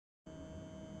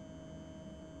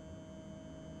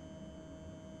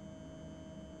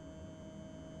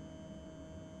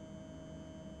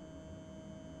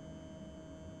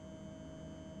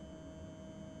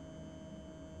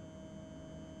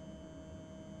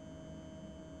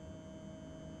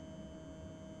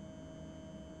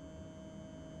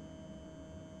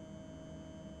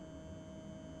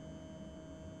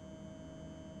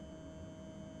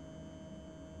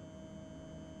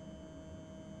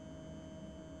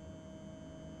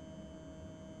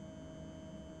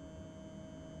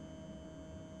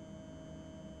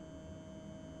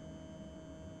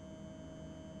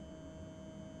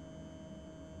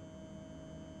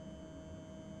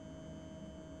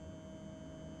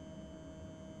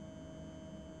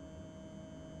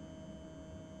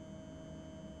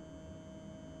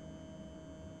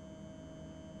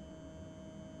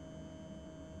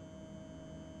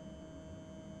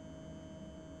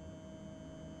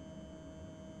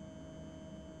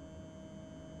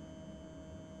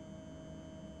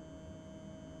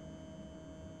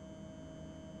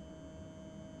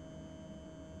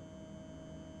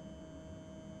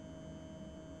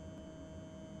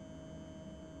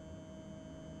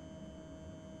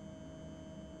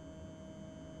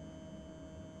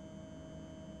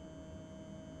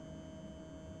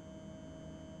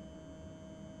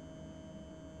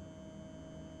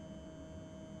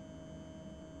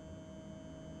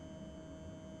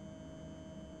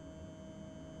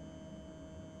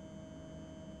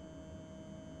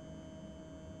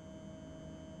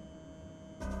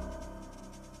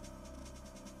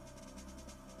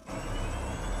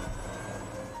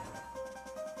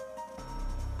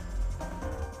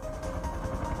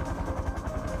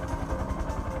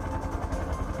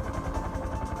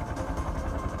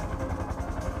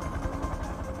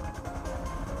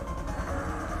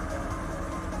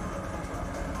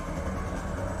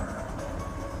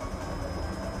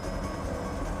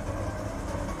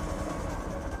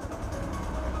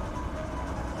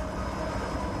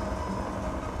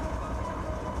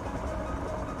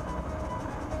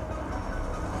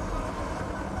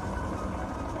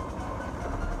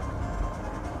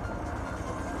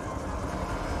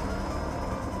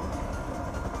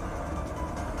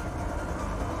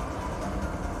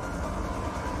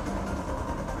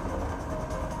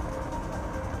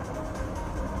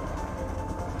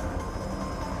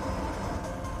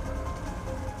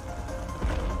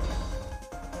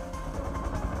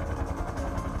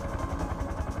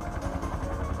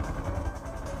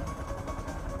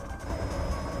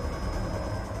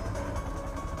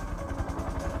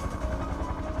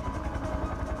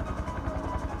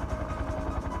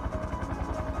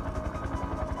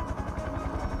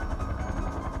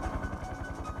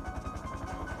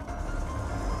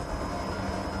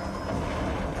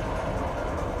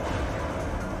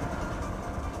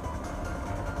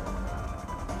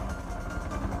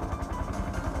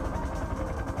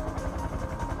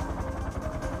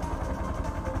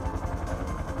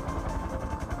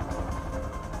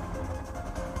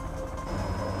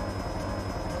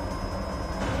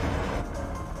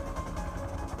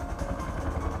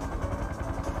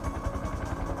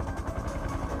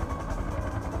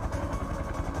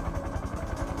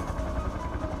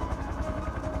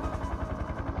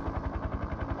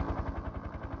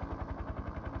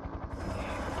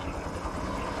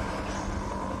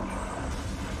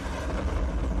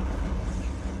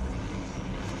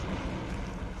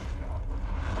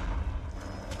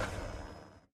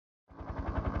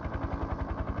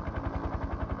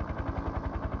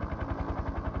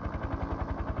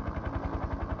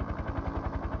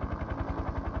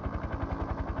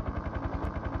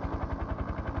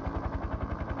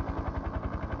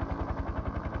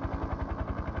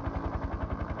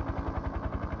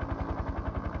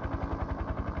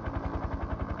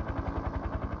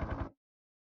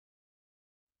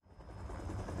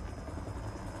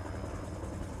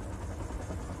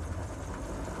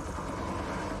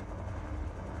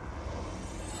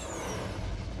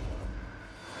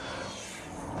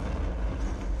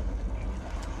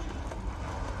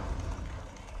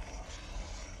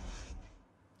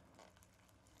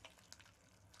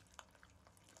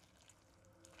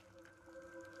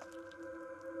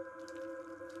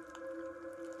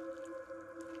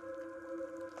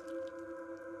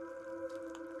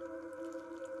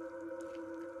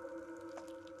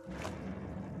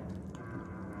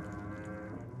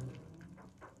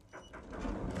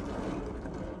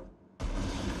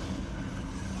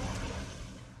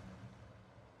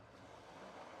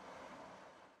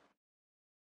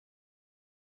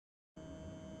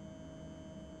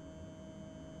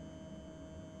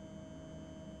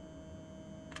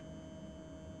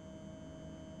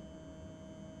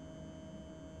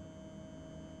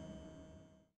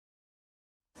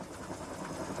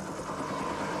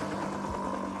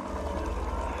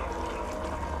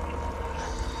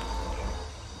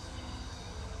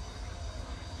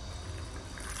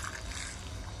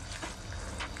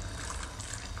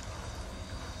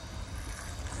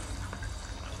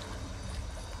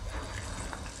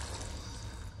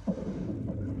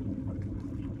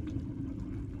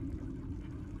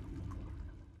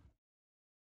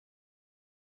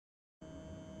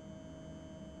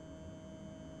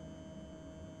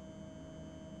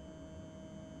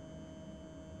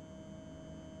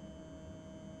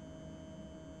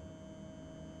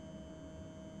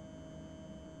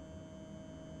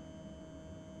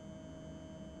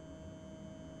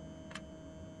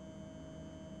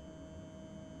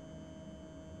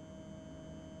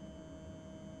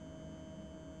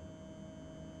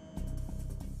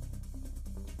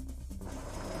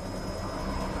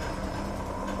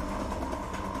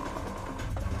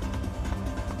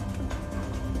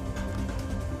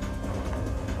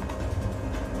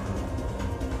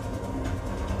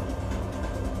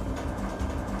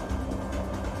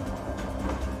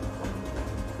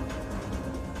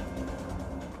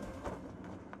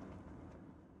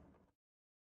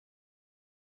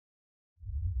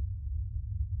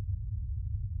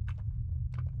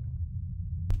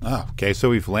Oh, okay, so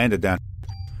we've landed down.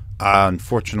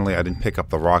 Unfortunately, I didn't pick up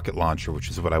the rocket launcher, which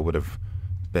is what I would have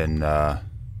been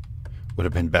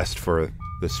best for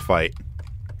this fight.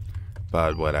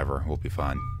 But whatever, we'll be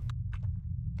fine.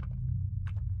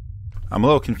 I'm a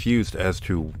little confused as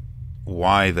to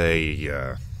why they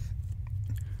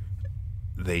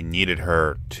needed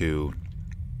her to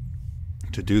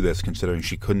do this, considering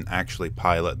she couldn't actually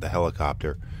pilot the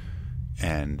helicopter,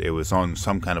 and it was on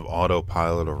some kind of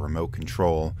autopilot or remote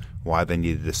control. Why they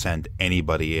needed to send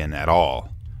anybody in at all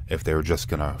if they were just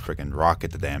gonna freaking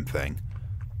rocket the damn thing.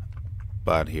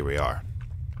 But here we are.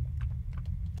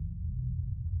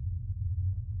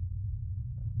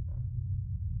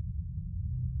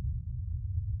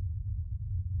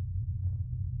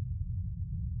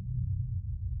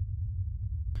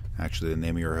 Actually, the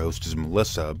name of your host is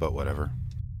Melissa, but whatever.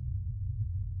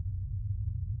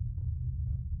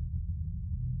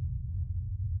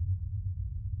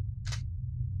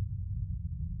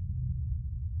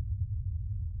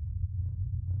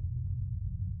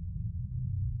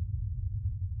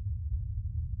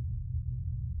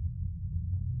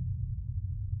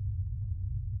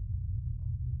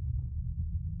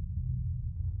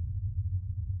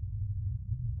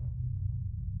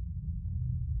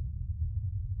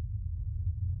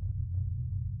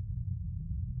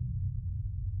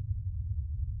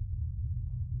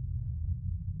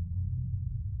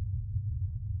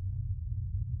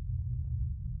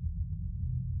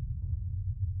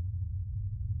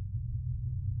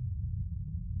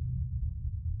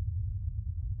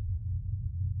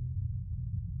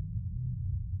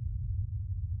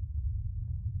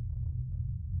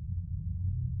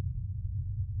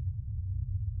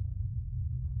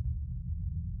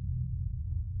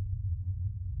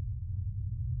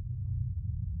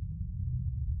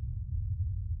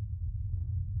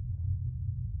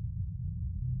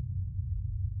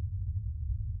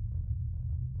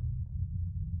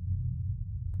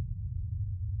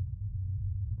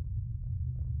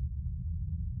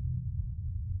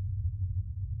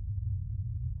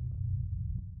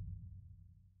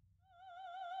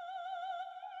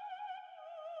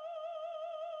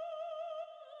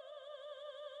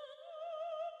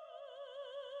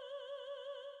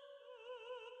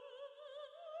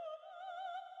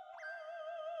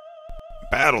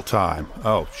 Battle time!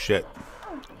 Oh, shit.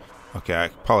 Okay, I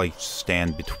could probably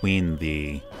stand between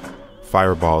the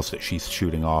fireballs that she's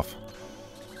shooting off.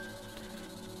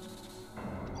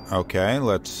 Okay,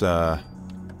 let's,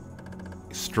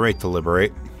 straight to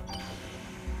liberate.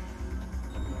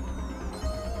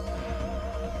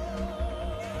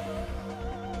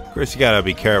 Of course, you gotta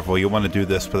be careful. You want to do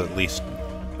this with at least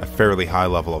a fairly high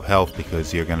level of health,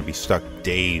 because you're gonna be stuck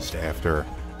dazed after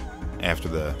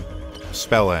the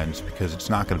spell ends, because it's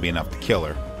not going to be enough to kill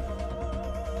her.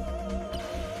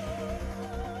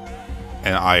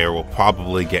 And Aya will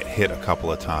probably get hit a couple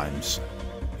of times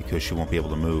because she won't be able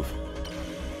to move.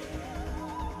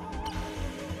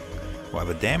 Wow,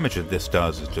 the damage that this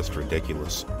does is just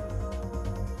ridiculous.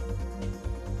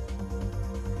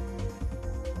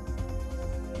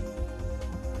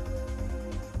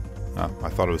 Oh, I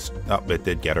thought it was... Oh, it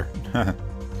did get her.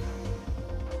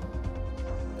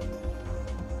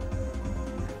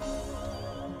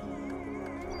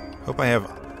 Hope I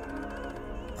have...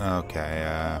 Okay,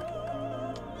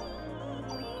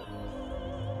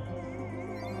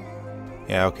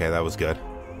 yeah, okay, that was good.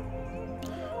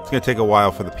 It's gonna take a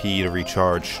while for the PE to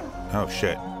recharge. Oh,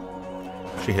 shit.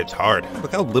 She hits hard.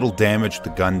 Look how little damage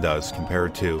the gun does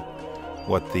compared to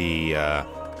what the,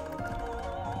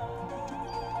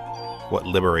 what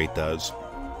Liberate does.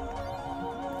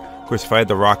 Of course, if I had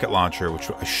the rocket launcher,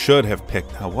 which I should have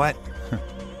picked... Oh, what?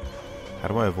 How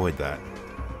do I avoid that?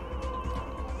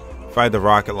 If I had the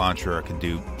rocket launcher, I could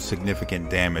do significant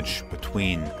damage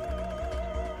between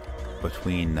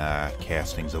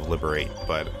castings of Liberate,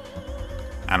 but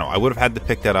I don't know. I would have had to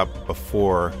pick that up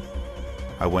before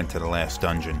I went to the last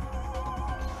dungeon.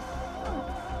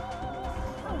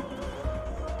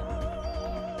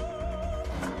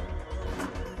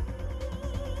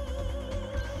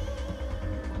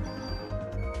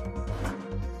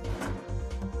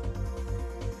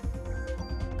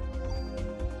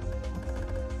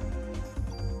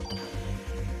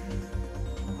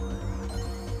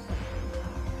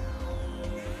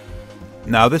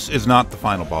 Now, this is not the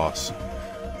final boss,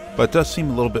 but it does seem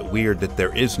a little bit weird that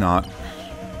there is not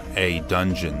a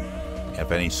dungeon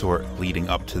of any sort leading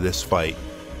up to this fight.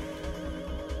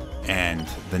 And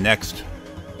the next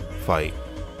fight,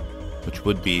 which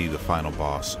would be the final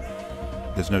boss,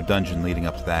 there's no dungeon leading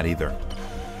up to that either.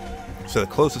 So the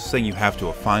closest thing you have to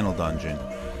a final dungeon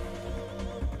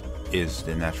is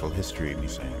the Natural History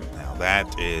Museum. Now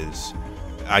that is,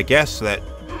 I guess that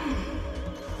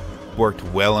worked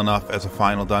well enough as a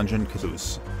final dungeon because it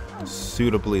was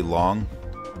suitably long,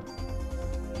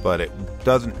 but it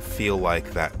doesn't feel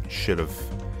like that should have.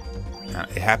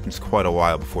 It happens quite a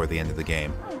while before the end of the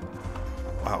game.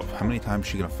 Wow, how many times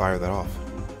is she gonna fire that off?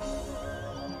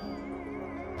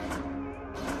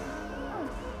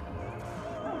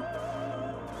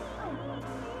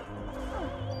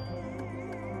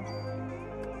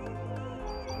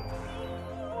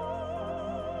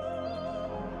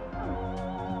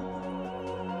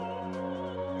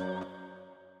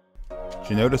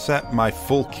 Did you notice that? My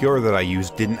full cure that I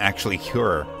used didn't actually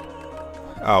cure her.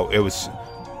 Oh, it was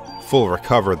full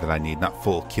recover that I need, not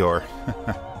full cure.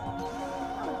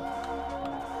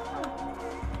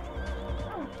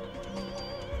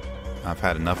 I've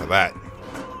had enough of that.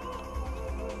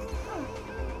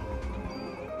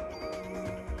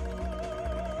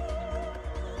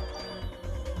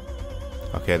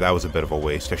 Okay, that was a bit of a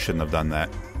waste. I shouldn't have done that.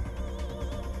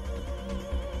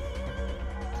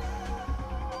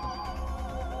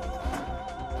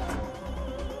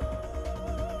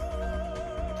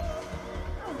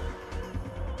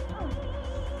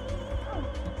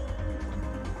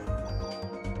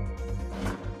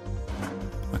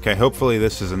 Okay, hopefully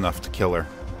this is enough to kill her.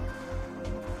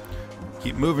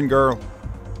 Keep moving, girl.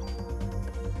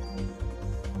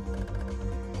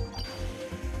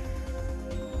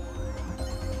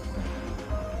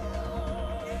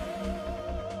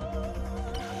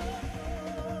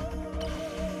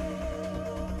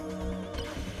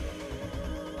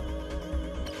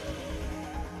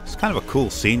 It's kind of a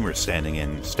cool scene we're standing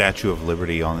in. Statue of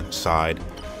Liberty on its side.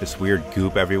 This weird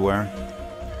goop everywhere.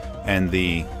 And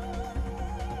the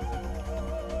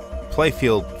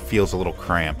playfield feels a little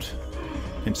cramped,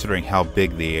 considering how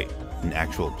big the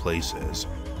actual place is.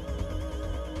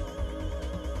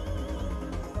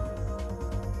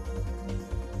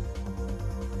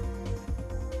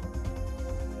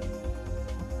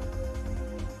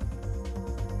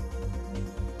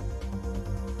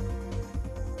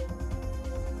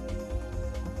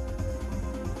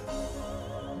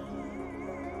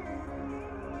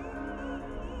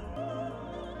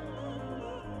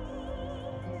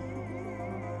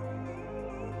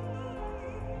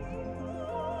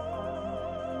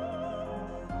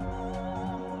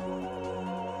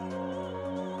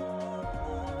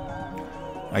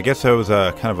 I guess that was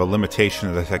a kind of a limitation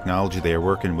of the technology they were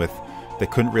working with. They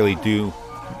couldn't really do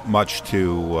much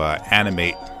to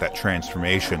animate that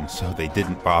transformation, so they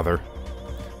didn't bother.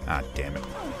 Ah, damn it.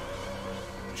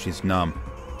 She's numb.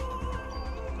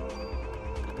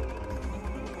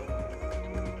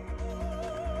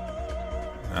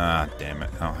 Ah, damn it.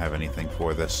 I don't have anything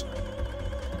for this.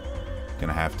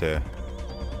 Gonna have to...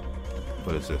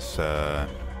 What is this?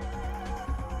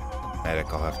 Medic,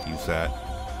 I'll have to use that.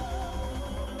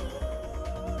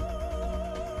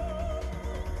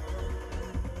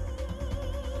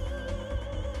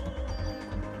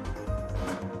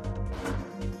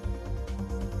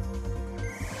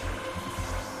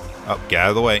 Oh, get out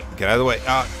of the way. Get out of the way.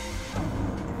 Ah.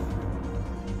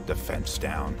 Defense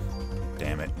down.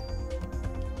 Damn it.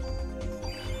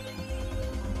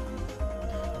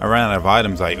 I ran out of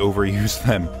items. I overused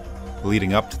them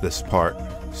leading up to this part.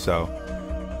 So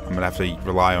I'm going to have to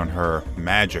rely on her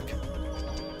magic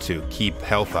to keep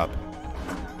health up.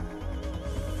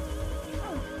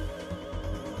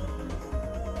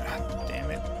 Ah,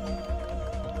 damn it.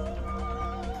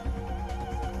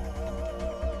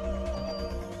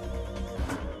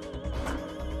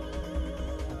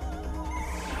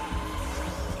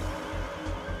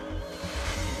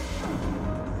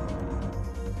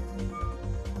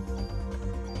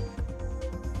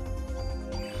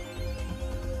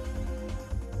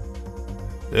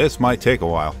 This might take a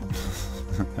while.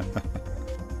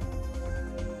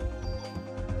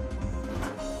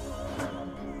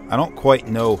 I don't quite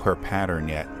know her pattern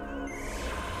yet.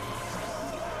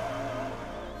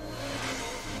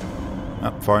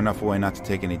 Oh, far enough away not to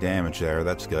take any damage there.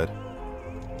 That's good.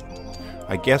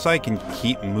 I guess I can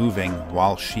keep moving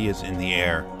while she is in the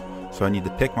air. So I need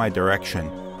to pick my direction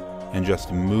and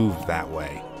just move that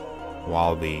way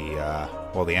while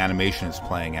the animation is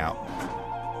playing out.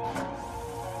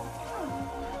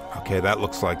 Okay, that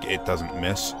looks like it doesn't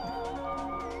miss.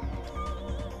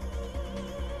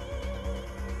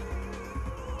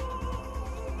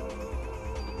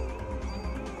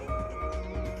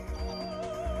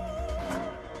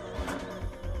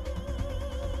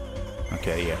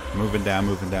 Okay, yeah. Moving down,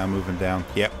 moving down, moving down.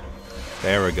 Yep.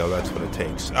 There we go. That's what it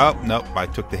takes. Oh, nope. I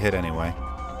took the hit anyway.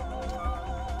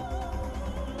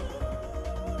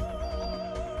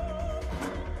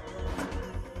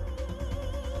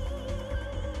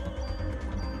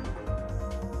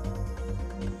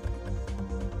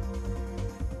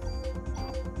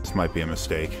 This might be a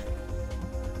mistake.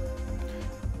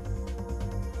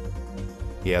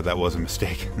 Yeah, that was a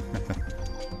mistake.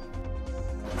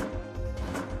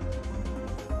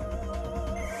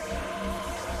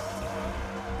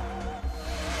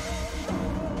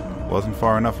 Wasn't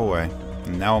far enough away.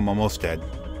 And now I'm almost dead.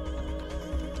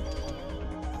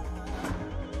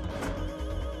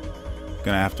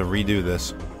 Gonna have to redo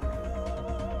this.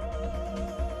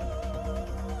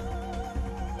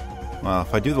 Well,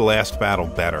 if I do the last battle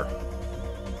better.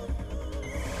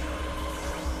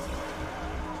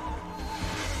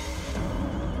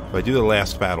 If I do the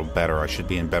last battle better, I should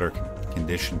be in better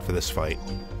condition for this fight.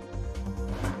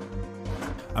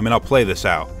 I mean, I'll play this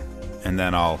out, and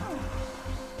then I'll...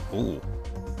 Ooh,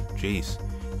 jeez.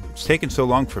 It's taking so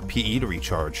long for PE to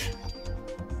recharge.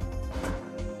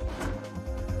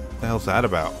 What the hell's that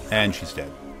about? And she's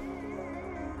dead.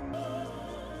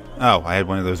 Oh, I had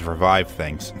one of those revive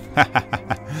things.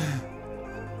 I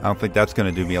don't think that's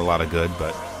going to do me a lot of good,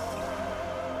 but...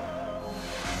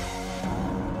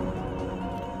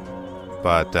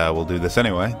 we'll do this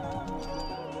anyway.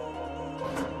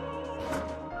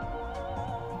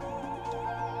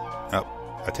 Oh,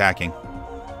 attacking.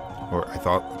 Or I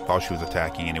thought she was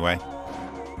attacking anyway.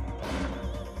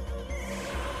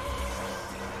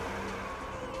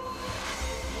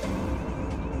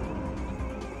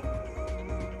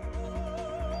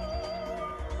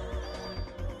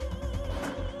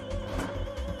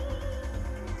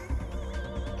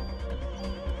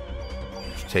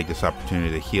 Take this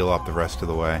opportunity to heal up the rest of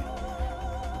the way.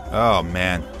 Oh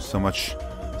man, so much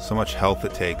health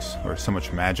it takes, or so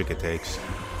much magic it takes.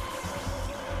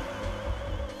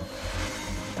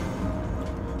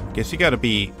 Guess you got to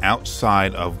be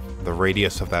outside of the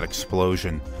radius of that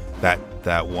explosion,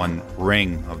 that one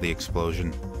ring of the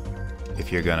explosion,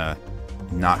 if you're gonna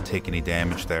not take any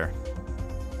damage there.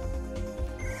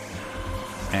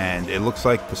 And it looks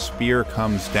like the spear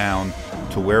comes down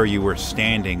to where you were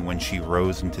standing when she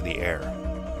rose into the air.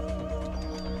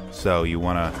 So you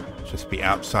want to just be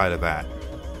outside of that.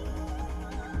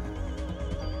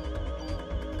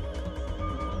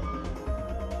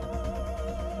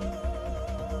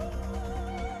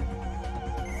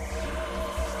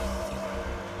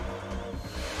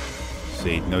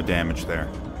 See, no damage there.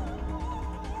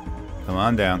 Come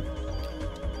on down.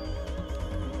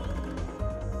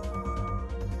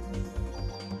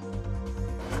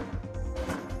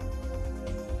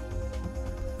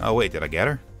 Oh wait, did I get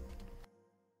her?